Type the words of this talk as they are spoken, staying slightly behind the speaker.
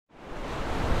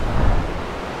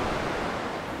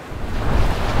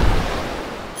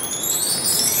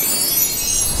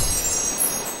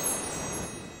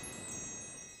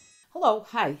Hello,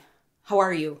 hi, how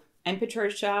are you? I'm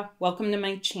Patricia, welcome to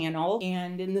my channel,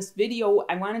 and in this video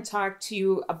I want to talk to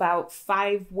you about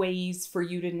 5 ways for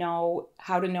you to know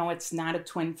how to know it's not a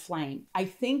twin flame. I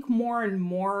think more and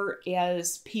more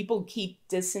as people keep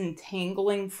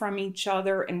disentangling from each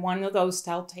other, and one of those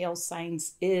telltale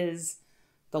signs is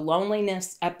the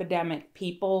loneliness epidemic.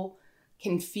 People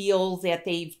can feel that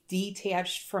they've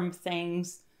detached from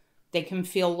things, they can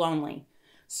feel lonely.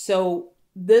 So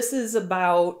this is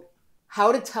about how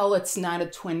to tell it's not a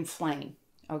twin flame,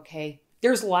 okay?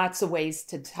 There's lots of ways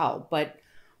to tell, but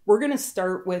we're going to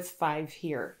start with 5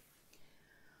 here.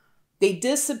 They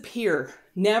disappear,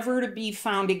 never to be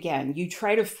found again. You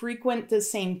try to frequent the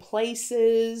same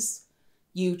places,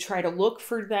 you try to look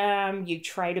for them, you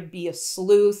try to be a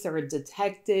sleuth or a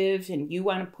detective, and you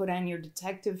want to put on your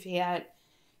detective hat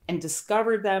and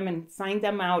discover them and find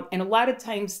them out. And a lot of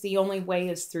times the only way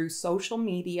is through social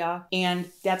media, and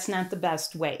that's not the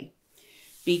best way.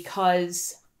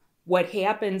 Because what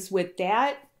happens with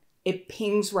that, it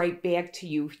pings right back to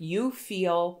you. You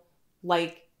feel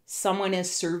like someone is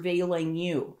surveilling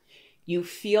you. You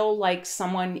feel like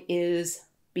someone is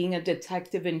being a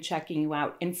detective and checking you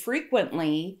out. And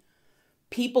frequently,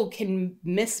 people can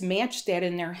mismatch that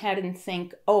in their head and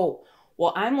think, oh,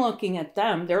 well, I'm looking at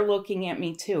them, they're looking at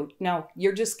me too. No,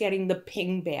 you're just getting the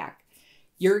ping back.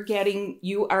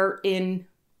 You are in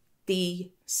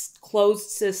the closed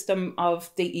system of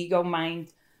the ego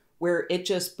mind where it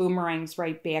just boomerangs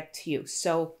right back to you.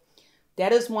 So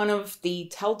that is one of the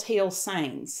telltale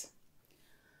signs.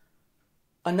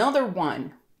 Another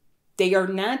one, they are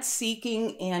not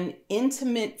seeking an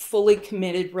intimate, fully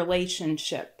committed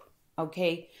relationship,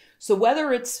 okay? So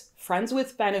whether it's friends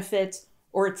with benefits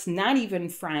or it's not even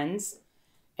friends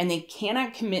and they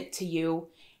cannot commit to you,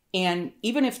 and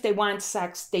even if they want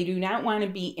sex, they do not want to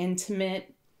be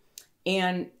intimate.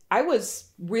 And I was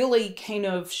really kind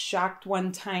of shocked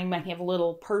one time. I have a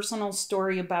little personal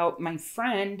story about my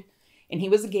friend, and he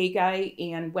was a gay guy.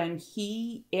 And when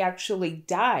he actually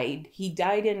died, he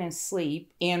died in his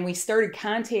sleep. And we started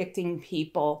contacting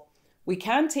people. We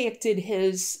contacted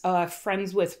his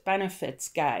friends with benefits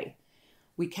guy.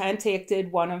 We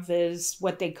contacted one of his,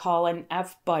 what they call an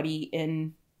F buddy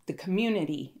in the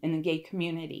community, in the gay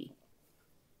community.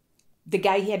 The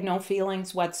guy had no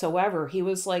feelings whatsoever. He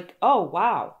was like, oh,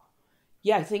 wow.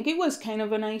 Yeah, I think he was kind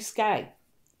of a nice guy.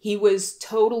 He was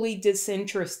totally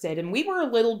disinterested. And we were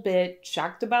a little bit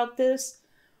shocked about this.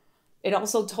 It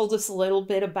also told us a little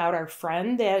bit about our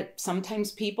friend, that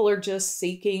sometimes people are just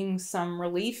seeking some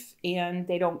relief and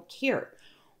they don't care.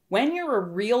 When you're a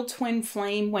real twin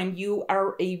flame, when you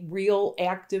are a real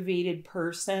activated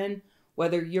person,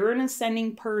 whether you're an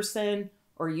ascending person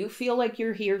or you feel like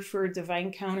you're here for a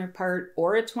divine counterpart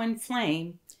or a twin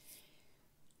flame,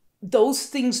 those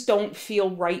things don't feel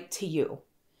right to you.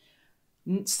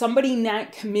 Somebody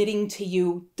not committing to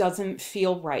you doesn't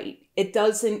feel right. It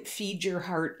doesn't feed your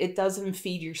heart. It doesn't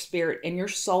feed your spirit. And your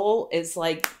soul is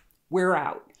like, we're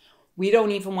out. We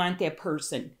don't even want that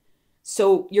person.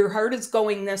 So your heart is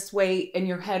going this way and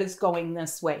your head is going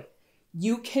this way.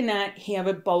 You cannot have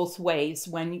it both ways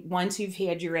once you've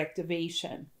had your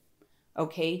activation.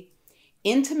 Okay?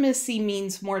 Intimacy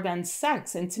means more than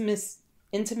sex.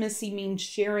 Intimacy means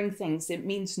sharing things. It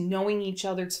means knowing each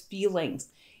other's feelings.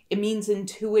 It means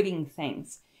intuiting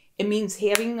things. It means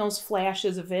having those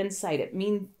flashes of insight.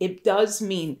 It does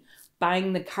mean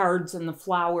buying the cards and the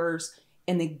flowers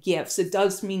and the gifts. It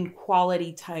does mean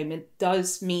quality time. It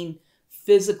does mean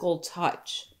physical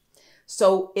touch.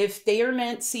 So if they are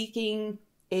not seeking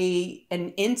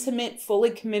an intimate, fully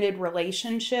committed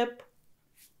relationship,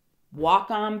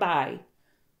 walk on by.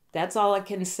 That's all I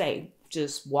can say.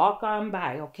 Just walk on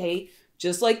by, okay?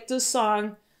 Just like the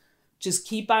song, just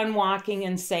keep on walking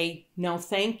and say, no,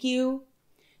 thank you.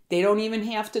 They don't even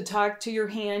have to talk to your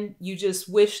hand. You just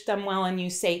wish them well and you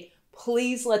say,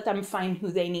 please let them find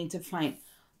who they need to find.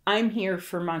 I'm here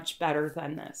for much better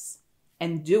than this.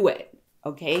 And do it,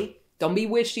 okay? Don't be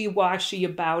wishy-washy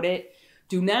about it.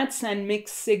 Do not send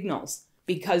mixed signals,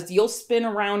 because you'll spin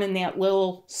around in that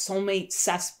little soulmate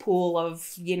cesspool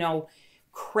of,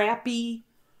 crappy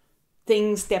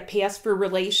things that pass for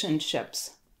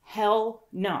relationships. Hell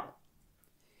no.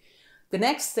 The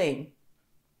next thing,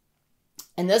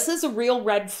 and this is a real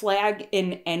red flag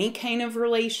in any kind of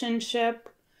relationship,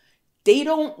 they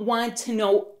don't want to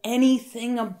know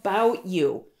anything about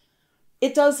you.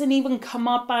 It doesn't even come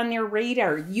up on their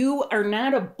radar. You are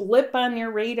not a blip on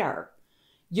their radar.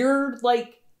 You're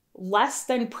like less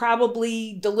than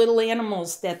probably the little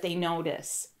animals that they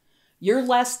notice. You're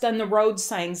less than the road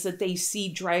signs that they see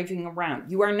driving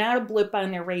around. You are not a blip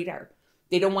on their radar.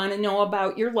 They don't want to know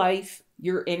about your life.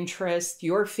 your interests,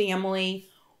 your family,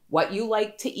 what you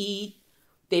like to eat.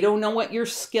 They don't know what your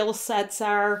skill sets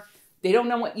are. They don't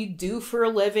know what you do for a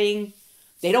living.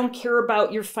 They don't care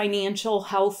about your financial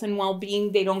health and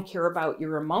well-being. They don't care about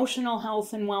your emotional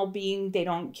health and well-being. They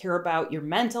don't care about your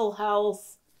mental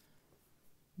health.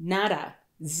 Nada.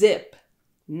 Zip.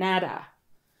 Nada.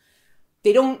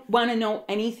 They don't want to know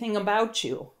anything about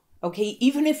you. Okay,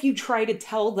 even if you try to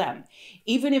tell them,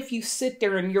 even if you sit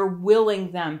there and you're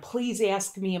willing them, please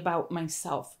ask me about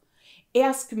myself.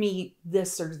 Ask me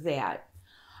this or that.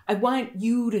 I want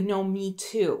you to know me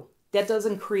too. That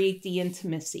doesn't create the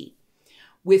intimacy.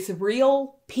 With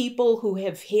real people who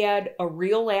have had a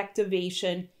real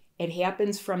activation, it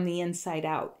happens from the inside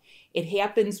out. It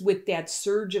happens with that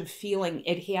surge of feeling.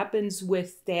 It happens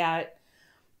with that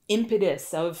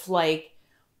impetus of like,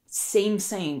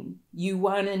 same. You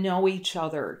want to know each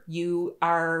other. You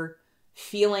are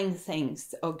feeling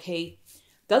things, okay?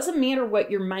 Doesn't matter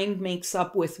what your mind makes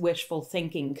up with wishful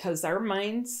thinking, because our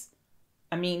minds,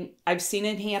 I mean, I've seen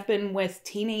it happen with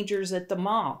teenagers at the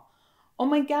mall. Oh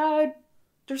my God,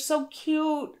 they're so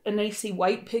cute. And they see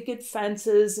white picket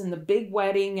fences and the big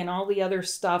wedding and all the other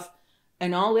stuff.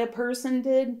 And all that person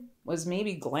did was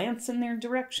maybe glance in their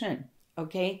direction.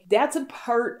 Okay, that's a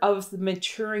part of the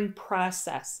maturing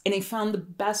process. And I found the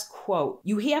best quote.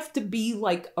 You have to be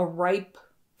like a ripe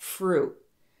fruit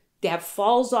that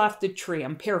falls off the tree.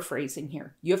 I'm paraphrasing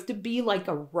here. You have to be like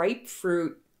a ripe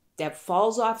fruit that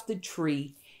falls off the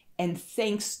tree and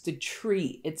thanks the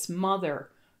tree, its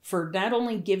mother, for not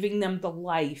only giving them the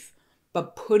life,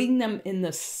 but putting them in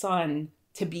the sun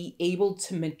to be able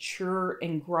to mature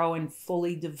and grow and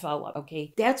fully develop,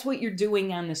 okay? That's what you're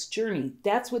doing on this journey.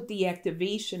 That's what the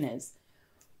activation is.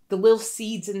 The little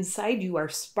seeds inside you are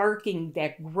sparking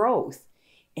that growth.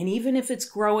 And even if it's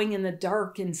growing in the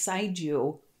dark inside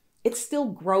you, it's still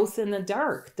growth in the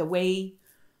dark, the way,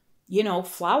 you know,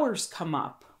 flowers come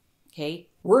up, okay?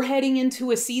 We're heading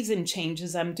into a season change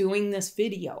as I'm doing this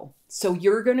video. So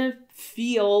you're gonna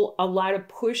feel a lot of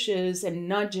pushes and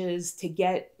nudges to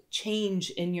get change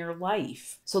in your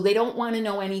life. So they don't want to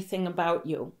know anything about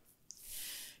you.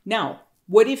 Now,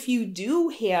 what if you do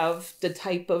have the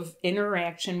type of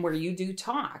interaction where you do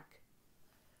talk?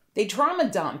 They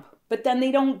trauma dump, but then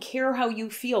they don't care how you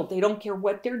feel. They don't care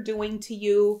what they're doing to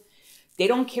you. They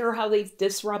don't care how they've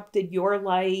disrupted your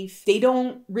life. They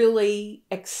don't really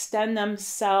extend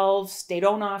themselves. They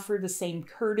don't offer the same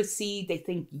courtesy. They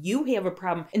think you have a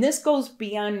problem. And this goes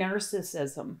beyond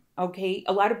narcissism, okay?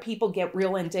 A lot of people get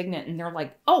real indignant and they're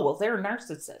like, oh, well, they're a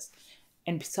narcissist.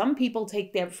 And some people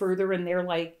take that further and they're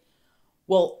like,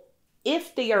 well,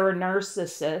 if they are a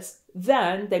narcissist,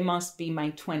 then they must be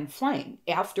my twin flame.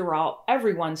 After all,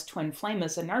 everyone's twin flame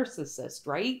is a narcissist,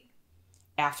 right?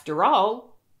 After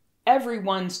all,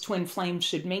 everyone's twin flame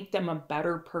should make them a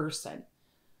better person.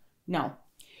 No,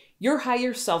 your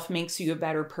higher self makes you a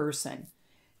better person.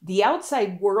 The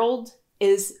outside world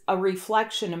is a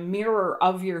reflection, a mirror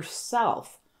of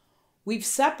yourself. We've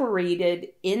separated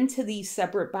into these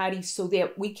separate bodies so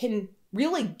that we can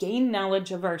really gain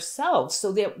knowledge of ourselves,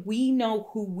 so that we know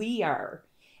who we are.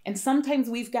 And sometimes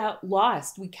we've got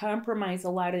lost. We compromise a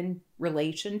lot in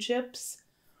relationships.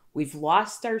 We've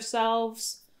lost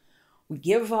ourselves. We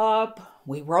give up,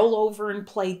 we roll over and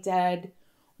play dead.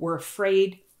 We're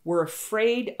afraid. We're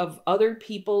afraid of other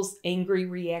people's angry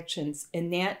reactions.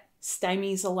 And that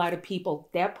stymies a lot of people.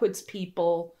 That puts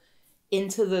people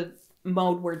into the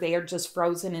mode where they are just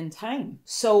frozen in time.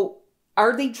 So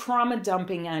are they trauma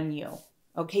dumping on you?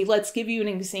 Okay, let's give you an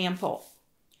example.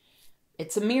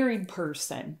 It's a married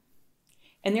person.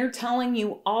 And they're telling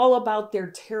you all about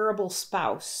their terrible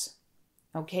spouse.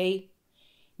 Okay?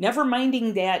 Never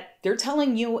minding that they're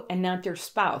telling you and not their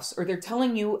spouse, or they're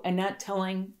telling you and not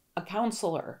telling a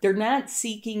counselor. They're not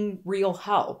seeking real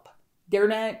help. They're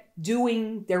not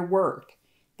doing their work.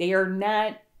 They are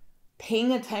not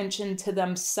paying attention to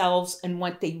themselves and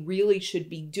what they really should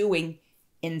be doing,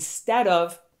 instead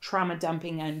of trauma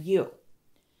dumping on you.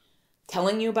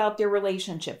 Telling you about their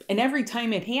relationship. And every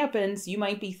time it happens, you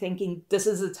might be thinking, this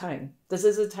is a time. This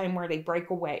is a time where they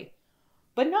break away.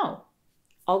 But no.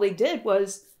 All they did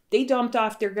was they dumped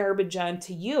off their garbage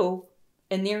onto you,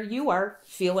 and there you are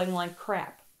feeling like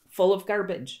crap, full of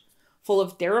garbage, full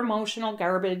of their emotional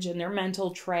garbage and their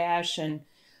mental trash and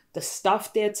the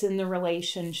stuff that's in the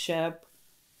relationship.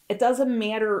 It doesn't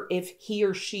matter if he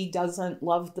or she doesn't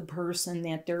love the person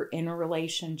that they're in a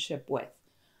relationship with.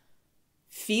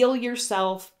 Feel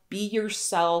yourself, be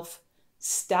yourself,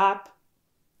 stop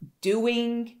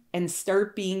doing and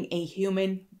start being a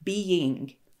human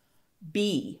being.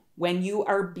 Be. When you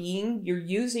are being, you're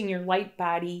using your light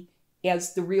body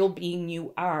as the real being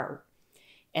you are.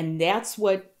 And that's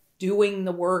what doing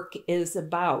the work is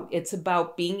about. It's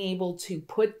about being able to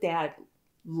put that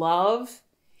love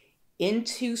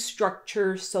into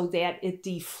structure so that it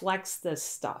deflects this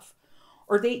stuff,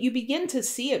 or that you begin to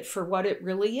see it for what it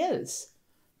really is.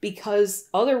 Because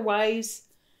otherwise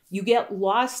you get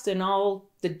lost in all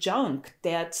the junk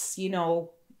that's,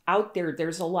 out there.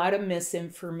 There's a lot of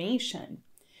misinformation.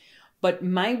 But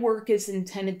my work is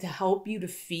intended to help you to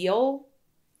feel,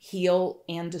 heal,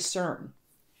 and discern.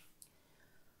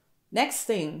 Next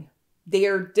thing,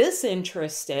 they're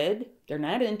disinterested. They're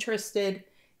not interested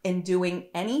in doing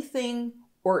anything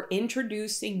or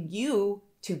introducing you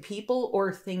to people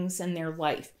or things in their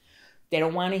life. They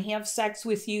don't want to have sex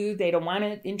with you. They don't want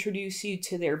to introduce you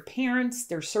to their parents,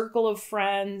 their circle of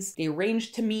friends. They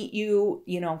arrange to meet you,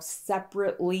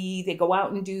 separately. They go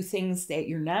out and do things that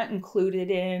you're not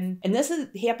included in. And this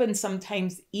happens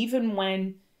sometimes even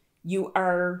when you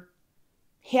are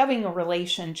having a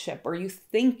relationship or you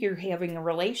think you're having a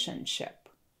relationship,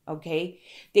 okay?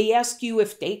 They ask you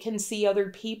if they can see other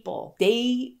people.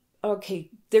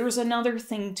 There's another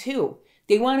thing too.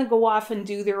 They want to go off and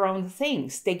do their own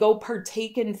things. They go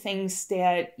partake in things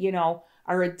that,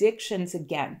 are addictions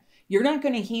again. You're not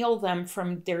going to heal them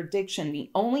from their addiction. The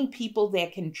only people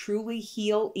that can truly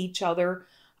heal each other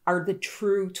are the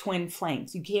true twin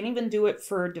flames. You can't even do it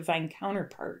for a divine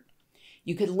counterpart.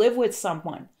 You could live with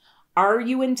someone. Are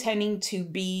you intending to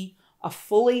be a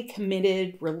fully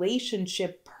committed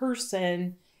relationship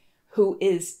person who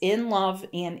is in love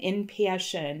and in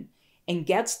passion and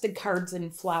gets the cards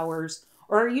and flowers?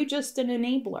 Or are you just an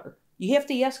enabler? You have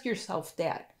to ask yourself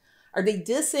that. Are they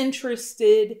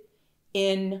disinterested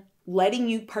in letting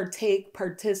you partake,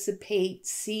 participate,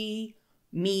 see,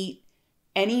 meet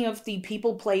any of the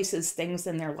people, places, things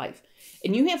in their life?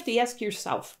 And you have to ask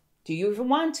yourself, do you even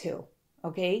want to?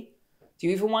 Okay? Do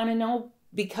you even want to know?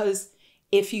 Because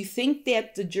if you think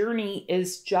that the journey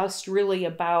is just really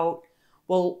about,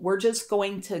 well, we're just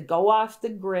going to go off the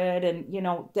grid and,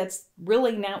 that's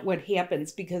really not what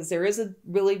happens, because there is a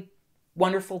really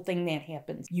wonderful thing that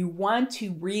happens. You want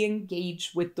to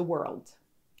re-engage with the world.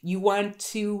 You want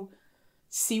to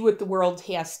see what the world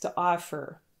has to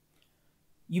offer.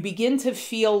 You begin to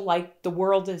feel like the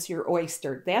world is your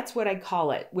oyster. That's what I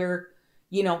call it, where,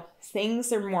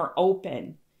 things are more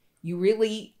open. You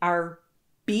really are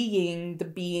being the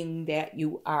being that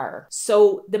you are.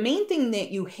 So the main thing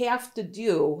that you have to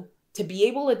do to be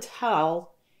able to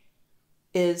tell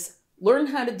is learn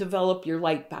how to develop your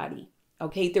light body.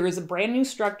 Okay, there is a brand new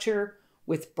structure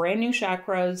with brand new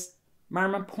chakras,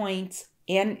 Marma points,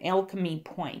 and alchemy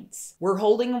points. We're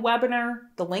holding a webinar.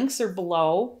 The links are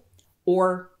below,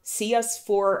 or see us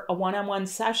for a one-on-one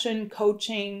session,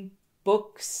 coaching,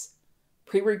 books,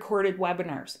 pre-recorded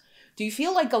webinars. Do you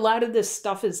feel like a lot of this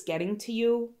stuff is getting to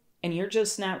you and you're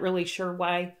just not really sure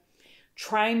why?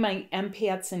 Try my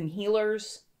Empaths and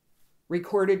Healers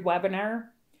recorded webinar.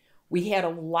 We had a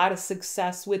lot of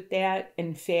success with that.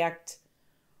 In fact,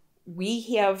 we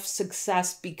have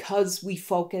success because we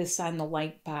focus on the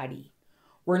light body.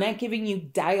 We're not giving you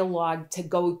dialogue to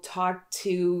go talk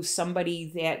to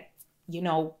somebody that,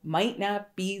 might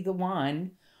not be the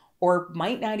one, or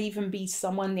might not even be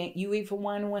someone that you even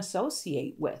want to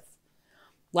associate with.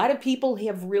 A lot of people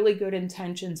have really good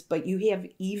intentions, but you have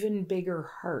even bigger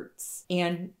hearts.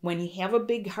 And when you have a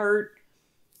big heart,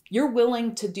 you're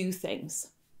willing to do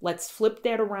things. Let's flip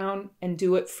that around and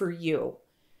do it for you.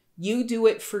 You do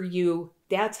it for you.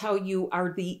 That's how you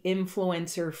are the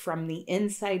influencer from the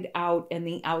inside out and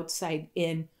the outside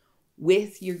in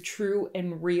with your true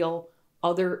and real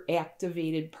other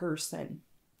activated person.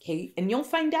 Okay? And you'll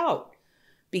find out.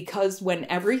 Because when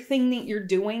everything that you're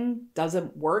doing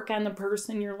doesn't work on the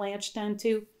person you're latched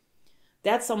onto,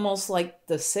 that's almost like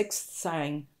the sixth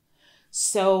sign.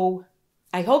 So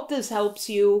I hope this helps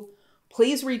you.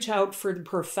 Please reach out for the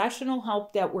professional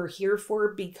help that we're here for,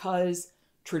 because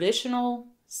traditional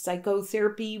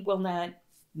psychotherapy will not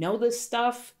know this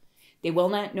stuff. They will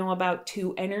not know about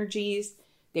two energies.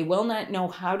 They will not know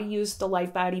how to use the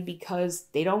light body because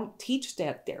they don't teach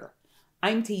that there.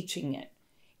 I'm teaching it.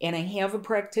 And I have a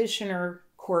practitioner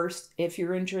course if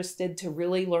you're interested to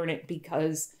really learn it,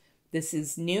 because this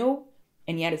is new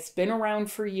and yet it's been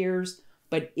around for years,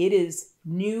 but it is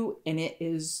new and it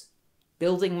is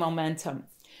building momentum.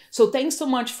 So thanks so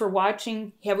much for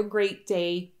watching. Have a great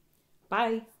day.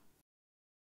 Bye.